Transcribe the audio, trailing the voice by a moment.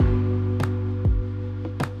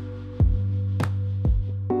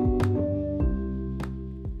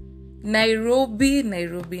Nairobi.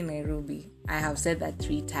 I have said that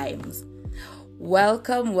 3 times.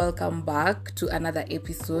 Welcome back to another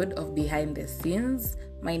episode of Behind the Scenes.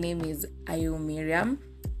 My name is Ayu Miriam,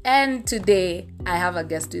 and today I have a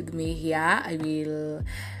guest with me here. I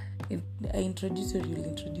introduce her. You'll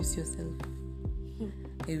introduce yourself.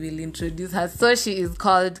 I will introduce her. So she is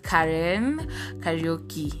called Karen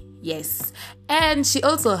Karaoke. Yes, and she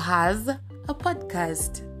also has a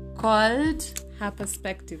podcast called Her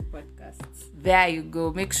Perspective Podcasts. There you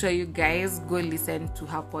go. Make sure you guys go listen to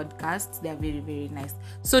her podcasts. They're very, very nice.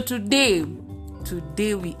 So today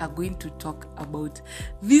we are going to talk about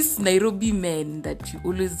this Nairobi men that you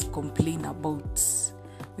always complain about.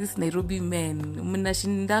 This Nairobi men.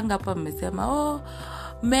 Mnashindanga hapa mmesema,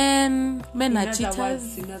 men are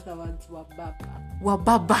cheaters. In other words,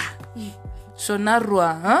 Wababa.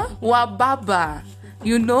 Shonarwa, huh? Wababa.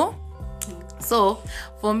 You know? So,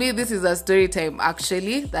 for me, this is a story time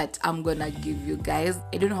actually that I'm gonna give you guys.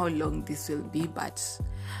 I don't know how long this will be, but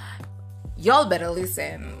y'all better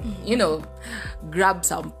listen. Grab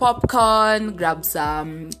some popcorn, grab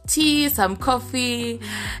some tea, some coffee,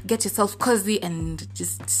 get yourself cozy and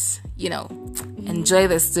just, enjoy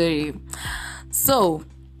the story. So,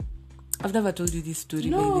 I've never told you this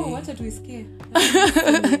story. No, what are we scared?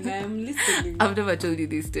 I'm listening. I've never told you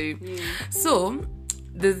this story. Yeah. So,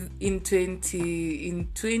 in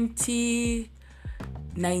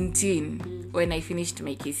 2019, when I finished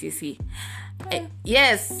my KCSE,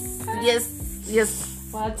 yes.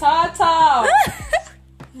 Watata.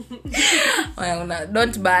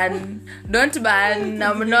 Don't ban. Do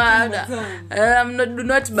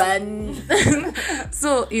not ban.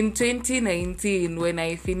 So in 2019, when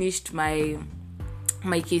I finished my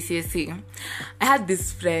KCSE, I had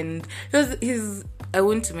this friend. I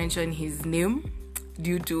won't mention his name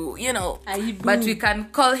due to, but we can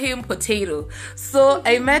call him Potato. So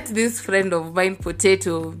I met this friend of mine,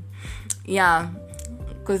 Potato. Yeah.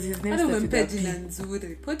 Because his name starts with a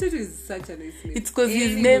P. Potato is such a nice name. It's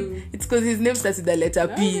because his name starts with the letter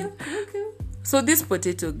P. Okay. So this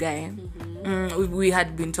Potato guy, we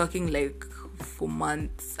had been talking like for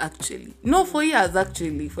months actually. No, for years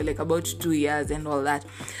actually, for like about 2 years and all that.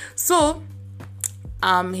 So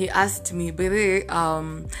he asked me, by the way,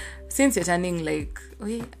 since you're turning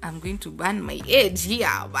I'm going to ban my age here,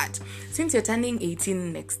 but since you're turning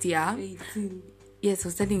 18 next year. 18. Yes, I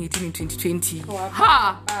was turning 18 in 2020.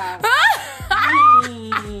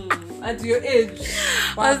 At your age.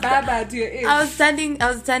 At your age. I was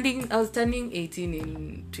turning 18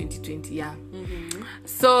 in 2020, yeah. Mm-hmm.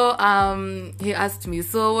 So he asked me,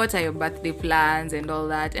 so what are your birthday plans and all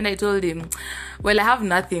that? And I told him, well, I have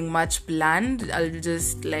nothing much planned. I'll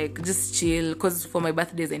just chill, because for my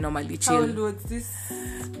birthdays I normally chill. How old was this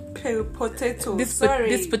potato?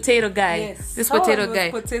 This potato guy. Yes. This How potato old guy.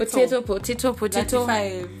 was potato.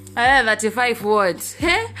 35. 35 what?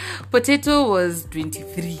 Potato was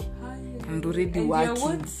 23. And already and working.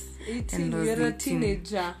 You're what? 18. You're a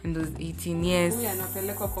teenager. And was 18, yes.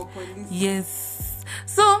 Police. Yes.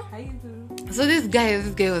 So this guy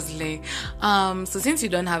was like, so since you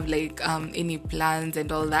don't have any plans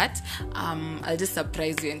and all that, I'll just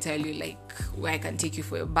surprise you and tell you where I can take you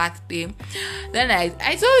for your birthday. Then I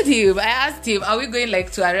told him, I asked him, are we going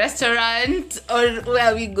to a restaurant or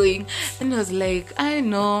where are we going? And he was like, I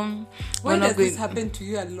know. Why does this happen to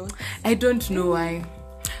you a lot? I don't know why.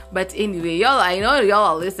 But anyway, I know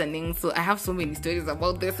y'all are listening, so I have so many stories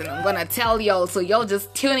about this and I'm gonna tell y'all, so y'all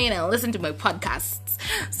just tune in and listen to my podcasts.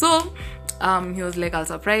 So he was like, I'll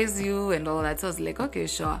surprise you and all that. So I was like, okay,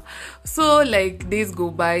 sure. So days go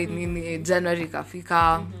by, in January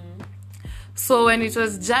kafika. So when it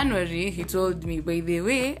was January, he told me, by the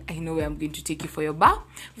way, I know where I'm going to take you for your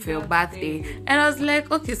birthday. And I was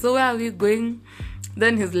like, okay, so where are we going?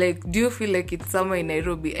 Then he's like, do you feel like it's somewhere in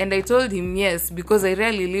Nairobi? And I told him yes, because I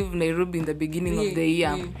rarely leave Nairobi in the beginning of the year.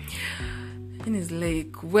 And he's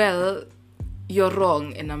like, well, you're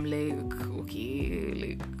wrong. And I'm like,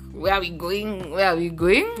 okay, where are we going?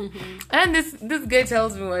 Mm-hmm. And this guy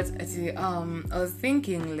tells me what? I say, I was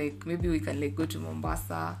thinking maybe we can go to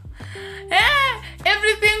Mombasa.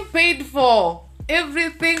 Everything paid for.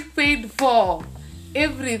 Everything.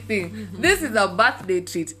 Mm-hmm. This is a birthday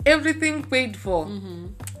treat. Everything paid for. Mm-hmm.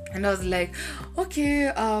 And I was like, okay,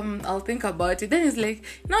 I'll think about it. Then he's like,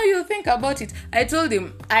 no, you think about it. I told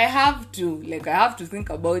him, I have to think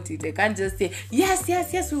about it. I can't just say, yes,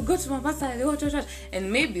 we'll go to Mombasa.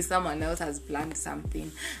 And maybe someone else has planned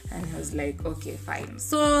something. And he was like, okay, fine.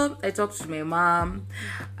 So I talked to my mom.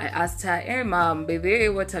 I asked her, hey, mom, baby,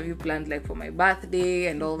 what have you planned for my birthday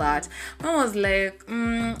and all that? Mom was like,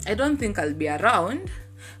 I don't think I'll be around.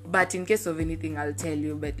 but in case of anything I'll tell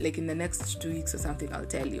you, but like in the next 2 weeks or something I'll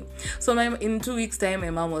tell you. So in 2 weeks time my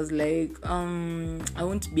mom was like, I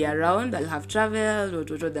won't be around, I'll have traveled.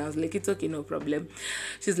 Then I was like, it's okay, no problem.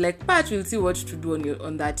 She's like, but we'll see what to do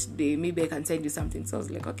on that day, maybe I can send you something. So I was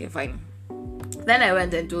like, okay, fine. Then I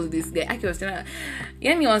went and told this guy,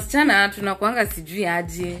 yani wasichana tunakuanga sijui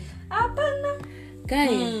aje. Hapana. Guy.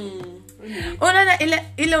 Unaona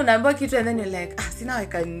ile unaambiwa kitu and then you're like, see now I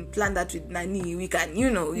can plan that with Nani, we can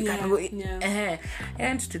go. I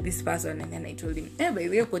went to this person and then I told him, by the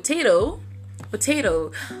way, potato,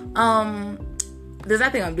 there's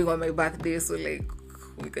nothing I'm doing on my birthday, so like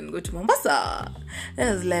we can go to Mombasa. And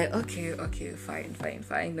I was like, okay,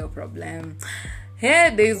 fine, no problem.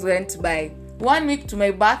 Here days went by. 1 week to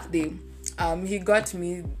my birthday, he got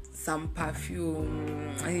me some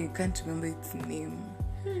perfume. I can't remember its name.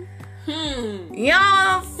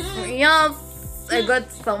 Yes, I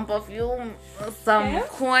got some perfume,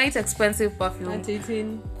 quite expensive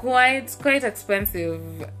perfume. Quite expensive.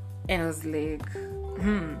 And I was like,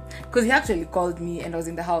 because he actually called me and I was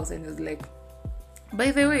in the house and he was like,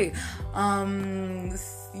 by the way,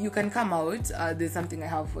 you can come out, there's something I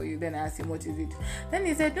have for you. Then I asked him, what is it? Then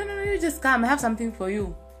he said, no, you just come, I have something for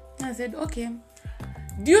you. And I said, okay.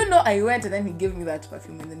 Do you know, I went and then he gave me that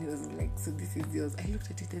perfume and then he was like, so this is yours. I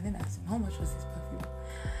looked at it and then I asked him, how much was this perfume?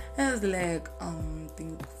 And I was like, I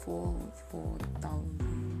think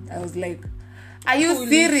 4,000. I was like, are you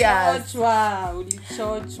serious? Let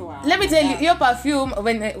me tell you, your perfume,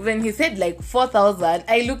 when he said like 4,000,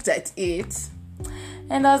 I looked at it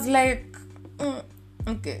and I was like,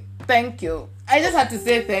 okay, thank you. I just had to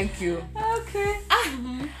say thank you. Okay.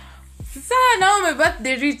 Sasa now my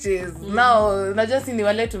birthday reaches. Now najua ni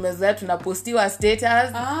wale tumezoea tunapostiwa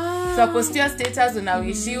status. Tunapostiwa status,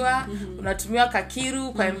 unawishiwa, unatumiwa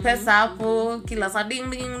kakiru kwa M-Pesa hapo, kila saa ding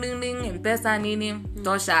ding M-Pesa nini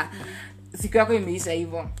tosha. Siku yako imeisha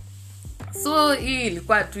hivyo. So hii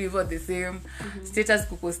ilikuwa tu hivyo the same. Status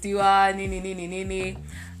kupostiwa nini.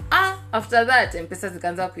 After that M-Pesa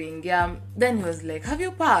zikaanza kuingia. Then he was like, have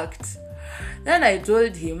you packed? Then I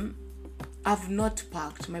told him, I've not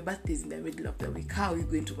packed. My birthday is in the middle of the week. How are we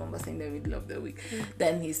going to Mombasa in the middle of the week?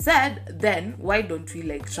 Then he said, then why don't we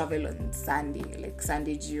like travel on Sunday, like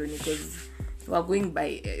Sunday jioni, because we're going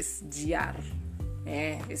by SGR.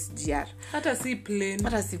 SGR. Hata si plane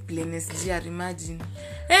SGR, imagine.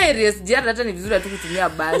 SGR hata ni vizuri tu kutumia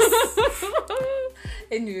bus.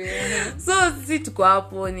 Anyway, so tuko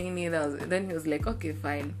hapo nini. Then he was like, okay,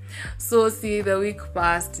 fine. So the week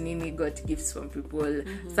passed, Nini got gifts from people.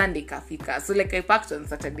 Sunday kafika. So like I packed on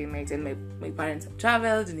Saturday night and my parents had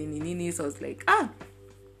traveled, nini. So I was like,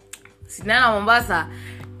 Sinana Mombasa.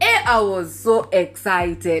 I was so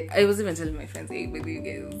excited. I was even telling my friends, hey, baby, you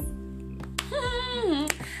guys.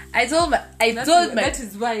 That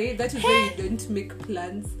is why you don't make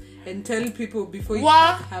plans and tell people before it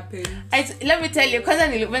happens. Let me tell you, because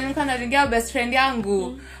when I'm calling best friend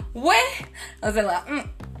yangu, I was like,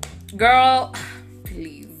 girl,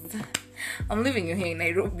 please, I'm leaving you here in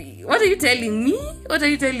Nairobi. What are you telling me? We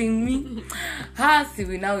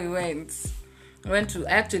went to,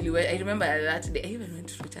 I remember that day, I even went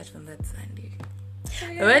to church on that Sunday.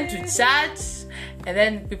 I went to church, and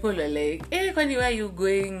then people were like, hey, Connie, where are you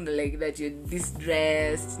going? Like, that you're this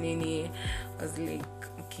dressed, nini. I was like,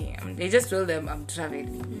 okay. They just told them I'm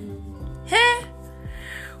traveling. Hey,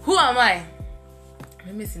 who am I?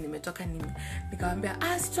 Mimi si nimetoka nikamwambia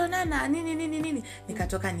sitonana nini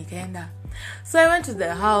nikatoka nikaenda. So I went to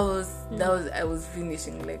the house. I was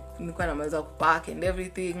finishing, like nilikuwa namaliza kupack and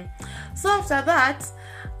everything. So after that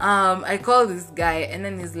I called this guy and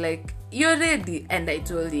then he's like, you're ready? And I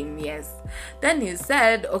told him yes. Then he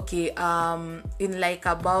said, okay, in like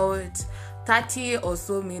about 30 or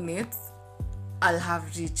so minutes I'll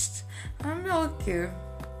have reached. I'm like, okay,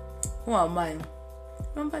 who am I?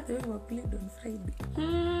 Remember the way we played on Friday? But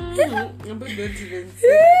don't even say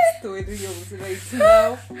that story right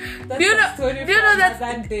now. That's Do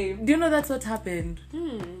you know that's what happened?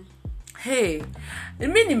 Hey,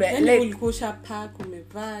 like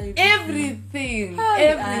everything.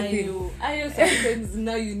 Sometimes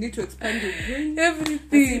now you need to expand your brain.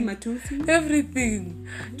 Everything.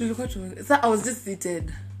 So I was just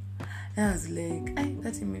seated. And I was like,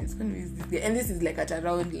 30 minutes, going to use this guy. And this is like at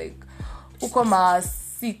around like ukoma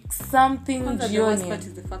 6 something jioni. The worst part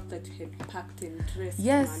is the fact that you had packed and dressed.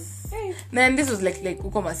 Yes. Hey. Then this was like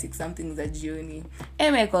ukoma 6 something za jioni.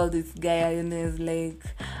 And I called this guy and he was like,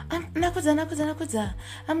 nakuja.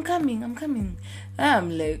 I'm coming. And I'm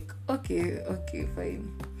like, okay,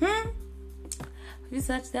 fine. We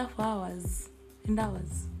sat there for hours and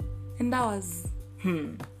hours.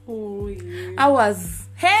 Oh, yeah. I was,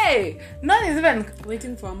 hey, none is even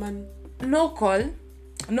Waiting for a man. no call,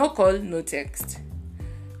 no text.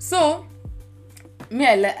 So me,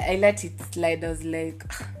 I let it slide. I was like,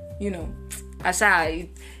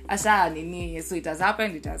 Asha nini. So it has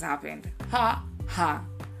happened. Ha.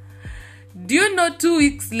 Do you know 2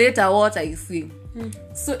 weeks later what I see?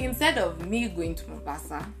 So instead of me going to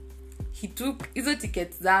Mombasa, he took hizo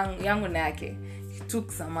tickets yangu na yake. He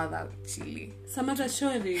took some other chili. Some other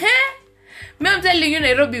shorty. Me, I'm telling you,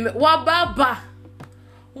 Nairobi, wababa.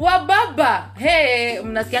 Hey,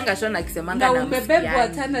 mnasikianga Shona akisemanga na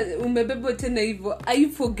umebebwa tena hivyo. Are you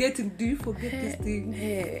forgetting? Do you forget this thing?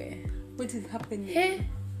 What is happening?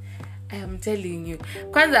 I am telling you.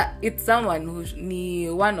 Kwanza, it's someone who ni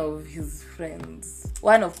one of his friends.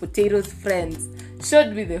 One of Potato's friends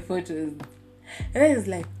showed me the photos. And then he's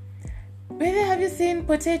like, baby, have you seen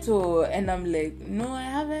Potato? And I'm like, no, I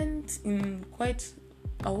haven't in quite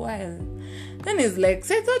a while. Then he's like,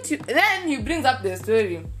 so I thought you... Then he brings up the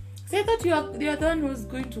story. So I thought you're the one who's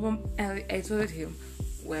going to... I told him,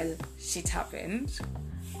 well, shit happened.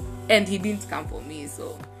 And he didn't come for me,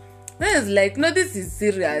 so... Then he's like, no, this is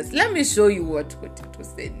serious. Let me show you what Potato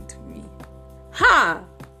sent me.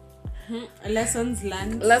 Lessons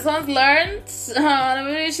learned. Let me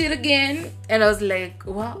read it again. And I was like,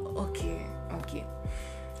 wow, okay.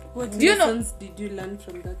 What lessons did you learn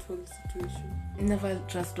from that whole situation? Never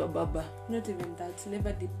trust Wababa. Not even that.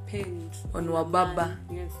 Never depend on Wababa.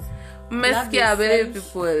 Yes. Meskia very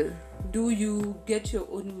people. Do you get your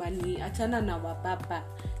own money? Achana na Wababa.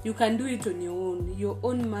 You can do it on your own. Your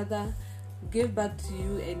own mother gave birth to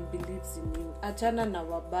you and believes in you. Achana na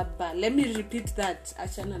Wababa. Let me repeat that.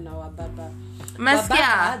 Achana na Wababa.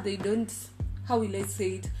 Wababa, they don't, how will I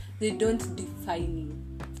say it? They don't define you.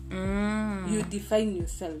 You define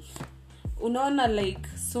yourself. Unaona, like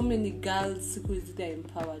so many girls who is there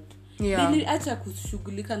empowered. Bili acha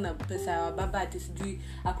kushughulika na pesa ya baba ati sijui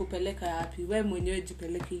akupeleka wapi. Wewe mwenyewe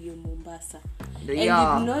jipeleke hiyo Mombasa. And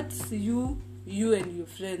if not you and your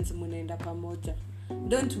friends mnaenda pamoja.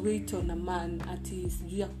 Don't wait on a man ati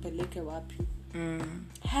sijui akupeleke wapi.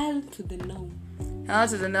 Hell to the no.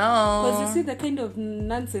 Because you see the kind of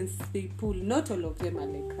nonsense they pull. Not all of them are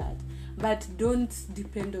like that. But don't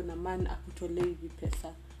depend on a man akutolei hivi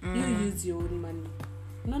pesa. You use your own money.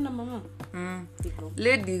 No, mama.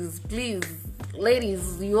 Ladies, please.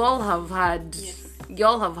 Ladies, you all have heard. Yes.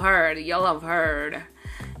 Y'all have heard.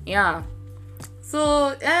 Yeah.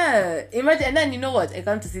 So, imagine, and then you know what? I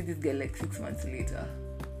come to see this girl like 6 months later.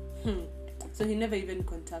 So he never even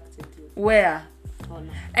contacted you? Where? Oh,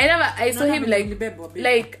 no. I saw him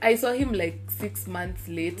I saw him like 6 months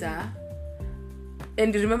later.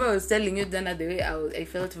 And you remember I was telling you then the way I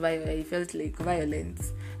felt like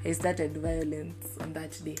violence. I started violence on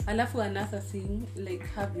that day. Alafu another thing, like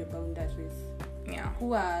have your boundaries. Yeah.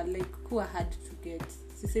 Who are hard to get.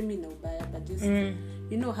 Sisemi na ubaya, but just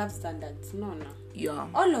have standards. No. Yeah.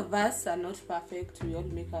 All of us are not perfect. We all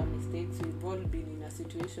make our mistakes. We've all been in a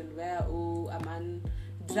situation where a man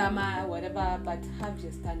drama, whatever, but have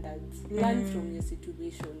your standards. Learn from your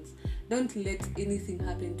situations. Don't let anything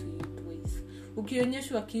happen to you twice.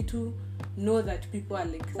 Ukionyeshwa kitu, know that people are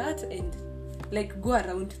like that and like go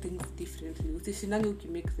around things differently. Usishindange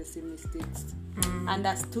ukimake the same mistakes.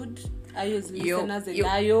 Understood? Ayo's listeners and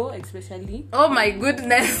Ayo especially. Oh my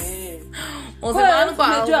goodness. Yeah.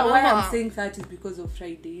 Why I'm saying that is because of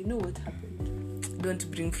Friday. You know what happened? Don't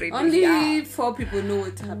bring Friday. Only 4 people know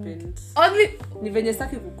what happened. Only ni venye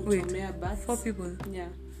saki kukuchomea but 4 people. Yeah.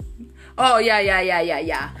 Oh yeah.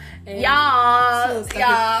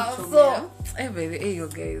 So hey you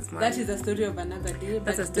guys, man. That is the story of another day,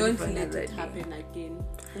 but don't let it happen again.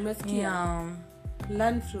 Umesikia?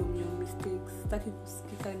 Learn from your mistakes. Taki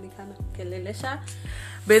kusikika nikana kelelesha.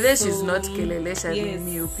 But then she's not kelelesha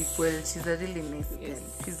with you people. She's a really nice girl.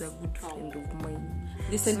 She's a good friend of mine.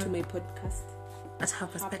 Listen to my podcast. At her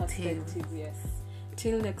perspective. Yes.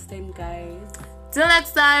 Till next time, guys. Till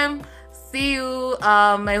next time. See you.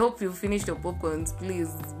 I hope you finished your popcorns,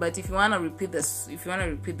 please. But if you wanna repeat the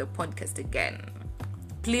podcast again,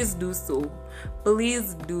 please do so.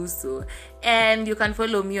 And you can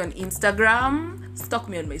follow me on Instagram. Stalk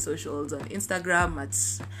me on my socials on Instagram at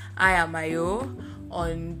IamAyo,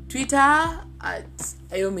 on Twitter at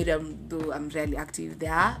Ayo Miriam, though I'm rarely active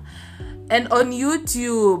there, and on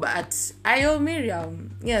YouTube at Ayo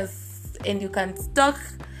Miriam. Yes, and you can stalk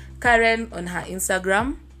Karen on her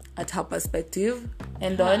Instagram at her perspective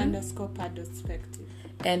and on _perspective.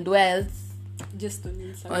 And well, just on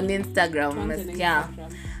Instagram. On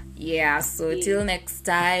Instagram. Yeah. So till next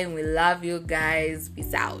time, we love you guys.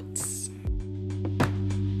 Peace out.